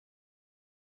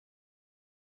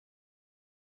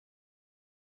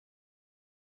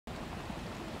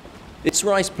It's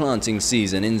rice planting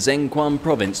season in Zengquan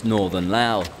province, northern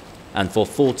Laos. And for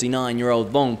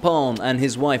 49-year-old Vong Pong and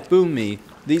his wife Bumi,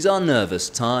 these are nervous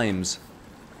times.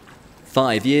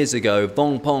 5 years ago,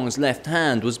 Vong Pong's left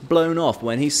hand was blown off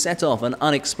when he set off an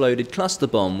unexploded cluster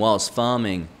bomb whilst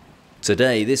farming.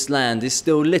 Today, this land is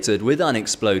still littered with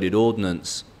unexploded ordnance.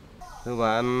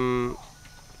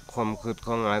 ความคิดข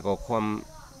องอะไรก็ความ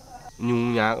ยุ่ง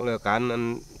ยากเลยการอัน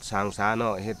สร้างสรรค์เนา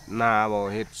ะเฮ็ดนาบ่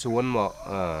เฮ็ดสวนบ่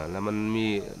แล้วมันมี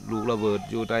ลูกระเบิด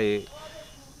อยู่ใต้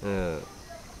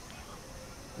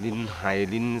ลิ้นไห้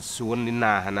ลิ้นสวนลิ้นน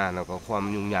าหั่นน่ะแล้วก็ความ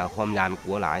ยุ่งยากความยานก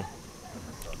ลัวหลาย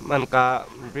มันก็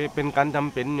เป็นการจ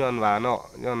ำเป็นย้อนว่าเนาะ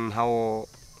ย้อนเฮา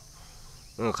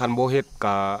คันบ่เฮ็ด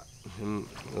ก็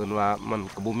เอิ้นว่ามัน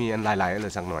ก็บ่มีอันหลายๆเล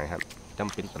ยสักหน่อยครับจ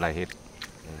ำเป็นต้องเฮ็ด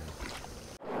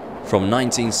From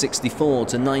 1964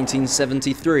 to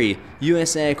 1973,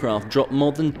 US aircraft dropped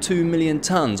more than 2 million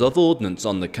tons of ordnance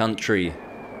on the country.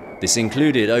 This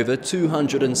included over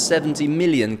 270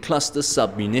 million cluster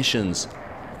sub-munitions,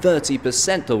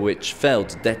 30% of which failed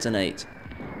to detonate.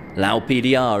 Lao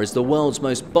PDR is the world's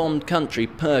most bombed country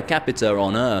per capita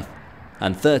on Earth,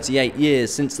 and 38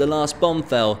 years since the last bomb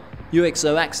fell,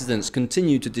 UXO accidents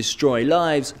continue to destroy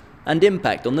lives and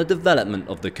impact on the development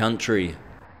of the country.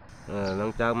 หลั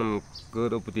งจากมันเกิด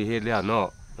อุบัติเหตุแล้วเนาะ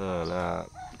แล้ว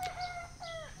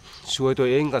ช่วยตัว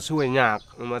เองก็ช่วยยาก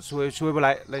มาช่วยบ่ไ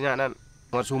ด้ระยะนั้น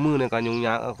มาสู้มือในการยุ่งย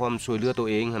ากความช่วยเหลือตัว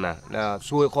เองหั่นน่ะแล้ว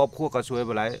ช่วยครอบครัวก็ช่วย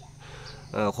บ่ได้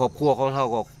ครอบครัวของเฮา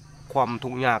ก็ความทุ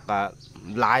กข์ยากก็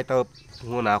หลายเติบ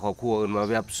หัวหน้าครอบครัวอื่นมา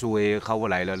แบบช่วยเขาบ่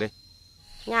ได้แล้วเด้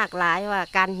ยากหลายว่า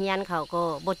การเรียนเขาก็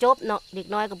บ่จบเนาะเด็ก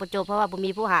น้อยก็บ่จบเพราะว่าบ่มี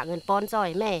ผู้หาเงินป้อนช่วย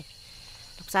แม่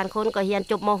ทุกสานคนก็เรียน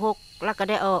จบม.6 แล้วก็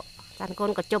ได้ออกสานคน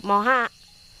ก็จบม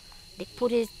.5 เด็กผู้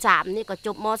ที่3นี่ก็จ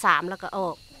บม.3 แล้วก็ออ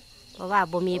กเพราะว่า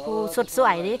บ่มีผู้สุดสว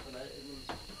ยดิ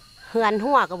เฮือน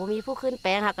หัวก็บ่มีผู้ขึ้นแป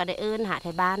ลงหาก็ได้เอิ้นหาไท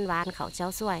บ้านวานเขาเจ้า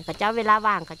ช่วยเขาเจ้าเวลา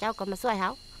ว่างเขาเจ้าก็มาช่วยเฮา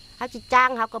สิจ้าง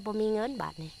เฮาก็บ่มีเงินบา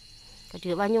ทนี่ก็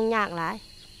ถือว่ายุ่งยากหลาย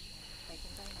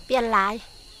เปลี่ยนหลาย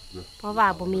เพราะว่า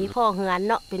บ่มีพ่อเฮือน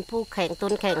เนาะเป็นผู้แข่งต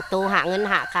นแข่งโตหาเงิน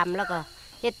หาคำแล้วก็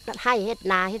เฮ็ดให้เฮ็ด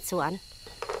นาเฮ็ดสวน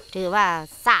ถือว่า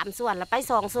3ส่วนแล้วไป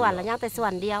2ส่วนแล้วยังแต่ส่ว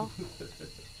นเดียว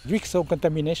UXO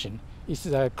contamination is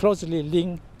closely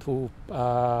linked to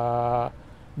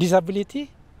disability,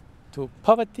 to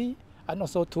poverty, and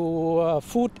also to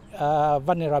food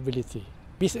vulnerability.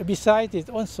 Besides, it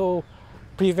also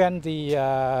prevent the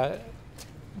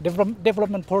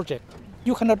development project.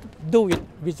 You cannot do it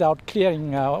without clearing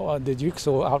the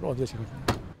UXO out of the city.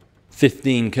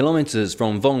 15 kilometers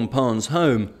from Vong Pong's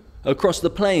home, across the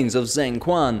plains of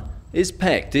Zengquan, is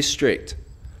Pek district,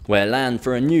 where land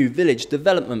for a new village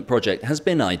development project has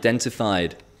been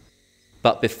identified.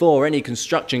 But before any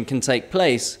construction can take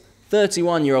place,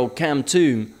 31-year-old Cam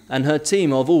Toom and her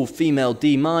team of all-female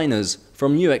deminers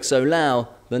from UXO+LAO,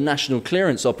 the national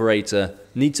clearance operator,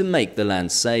 need to make the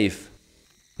land safe.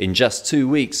 In just 2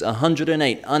 weeks,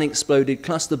 108 unexploded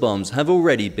cluster bombs have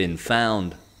already been found.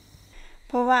 เ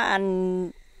พราะว่าอัน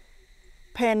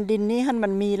แผ่นดินนี้มั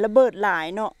นมีระเบิดหลาย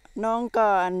เนาะน้องก็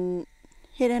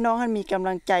เฮ็ดให้น้องมีกำ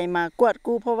ลังใจมากวด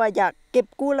กู้เพราะว่าอยากเก็บ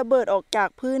กู้ระเบิดออกจาก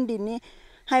พื้นดินนี้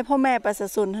ให้พ่อแม่ประชา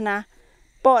ชนนะ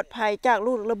ปลอดภัยจาก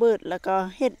ลูกระเบิดแล้วก็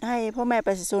เฮ็ดให้พ่อแม่ป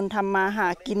ระชาชนทำมาหา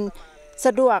กินส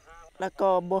ะดวกแล้วก็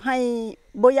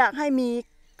บ่อยากให้มี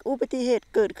อุบัติเหตุ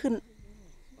เกิดขึ้น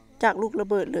จากลูกระ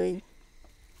เบิดเลย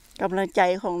กำลังใจ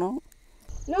ของน้อง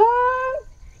1 2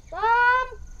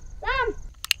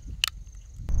 3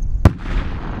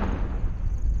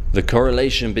 The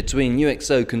correlation between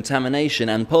UXO contamination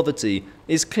and poverty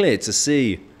is clear to see,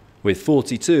 with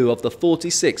 42 of the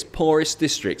 46 poorest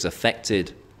districts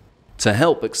affected. To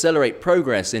help accelerate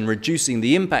progress in reducing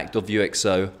the impact of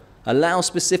UXO, a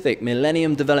Lao-specific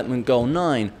Millennium Development Goal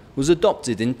 9 was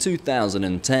adopted in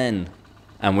 2010.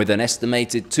 And with an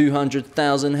estimated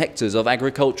 200,000 hectares of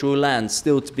agricultural land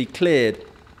still to be cleared,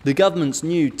 the government's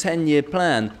new 10-year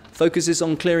plan focuses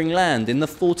on clearing land in the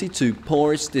 42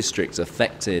 poorest districts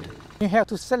affected. We have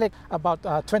to select about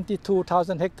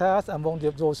 22,000 hectares among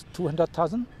those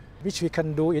 200,000, which we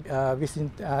can do it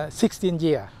within 16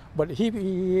 years. But if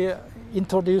we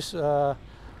introduce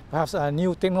perhaps a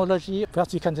new technology,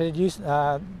 perhaps we can reduce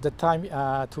the time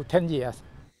to 10 years.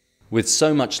 With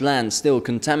so much land still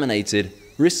contaminated,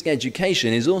 risk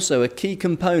education is also a key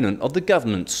component of the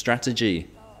government's strategy.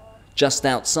 Just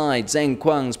outside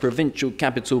Zengquan's provincial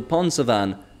capital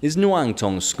Ponsavan is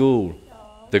Nuangtong School.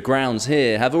 The grounds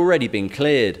here have already been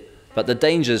cleared, but the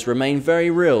dangers remain very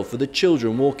real for the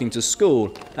children walking to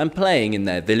school and playing in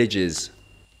their villages.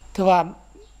 ถือว่า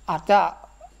อาจจะ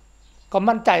ก็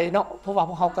มั่นใจเนาะเพราะว่าพ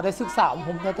วกเขาก็ได้ศึกษาผ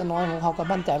มแต่น้อยของเขาก็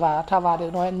มั่นใจว่าถ้าว่าเด็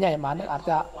กน้อยใหญ่มาเนี่ยอาจ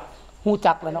จะ ฮู้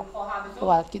จักแล้วเนาะเพราะ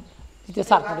ว่ากิจ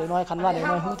ศาสตร์ของเด็กน้อยคันว่าเด็ก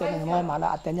น้อยฮู้จักเด็กน้อยมาแล้ว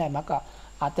อาจจะใหญ่มากก็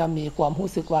อาจจะมีความรู้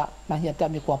สึกว่านักเรียนจะ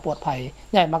มีความปลอดภัย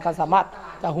ใหญ่มากก็สามารถ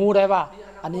จะฮู้ได้ว่า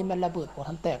อันนี้มันระเบิดบ่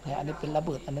ทันแตกอันนี้เป็นระเ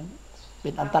บิดอันนั้นเป็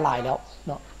นอันตรายแล้วเ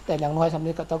นาะแต่อย่างน้อยสำ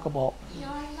นี้ก็เจ้าก็บอก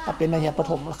ถ้าเป็นนักเรียนประ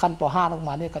ถมขั้นป .5 ลงม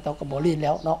านี่ก็เจ้าก็บ่ลีนแ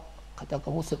ล้วเนาะเขาเจ้าก็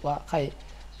รู้สึกว่าใคร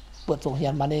เปิดส่งเรีย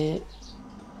นมานี่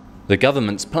The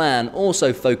government's plan also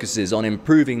focuses on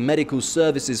improving medical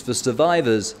services for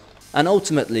survivors and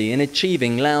ultimately in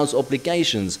achieving Laos'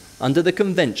 obligations under the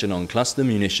Convention on Cluster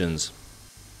Munitions.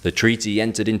 The treaty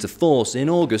entered into force in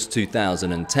August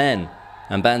 2010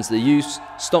 and bans the use,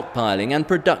 stockpiling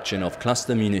and production of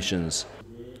cluster munitions.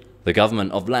 The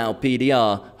Government of Lao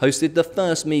PDR hosted the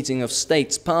first meeting of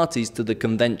states parties to the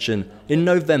convention in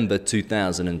November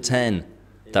 2010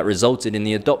 that resulted in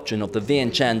the adoption of the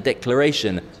Vientiane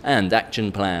Declaration and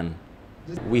Action Plan.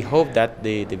 We hope that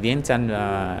the Vientiane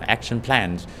Action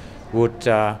Plans would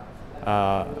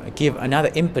give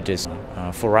another impetus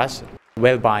for us,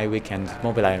 whereby we can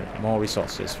mobilize more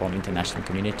resources from the international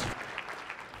community.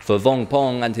 For Vong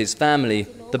Pong and his family,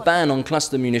 the ban on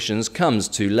cluster munitions comes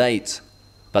too late.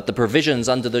 But the provisions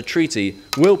under the treaty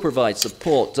will provide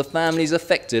support to families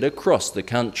affected across the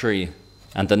country.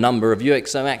 And the number of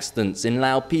UXO accidents in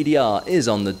Lao PDR is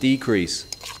on the decrease,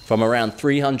 from around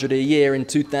 300 a year in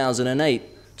 2008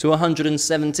 to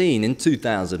 117 in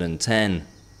 2010.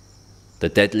 The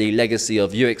deadly legacy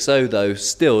of UXO, though,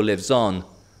 still lives on,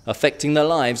 affecting the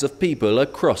lives of people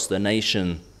across the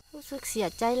nation. รู้สึกเสีย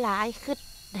ใจหลายคือ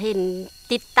เห็น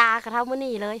ติดตากระเท่ามื้อ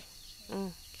นี้เลย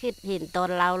คือเห็นตอน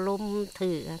เราล้ม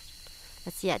ถือ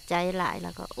เสียใจหลายแ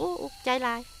ล้วก็ใจหล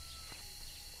าย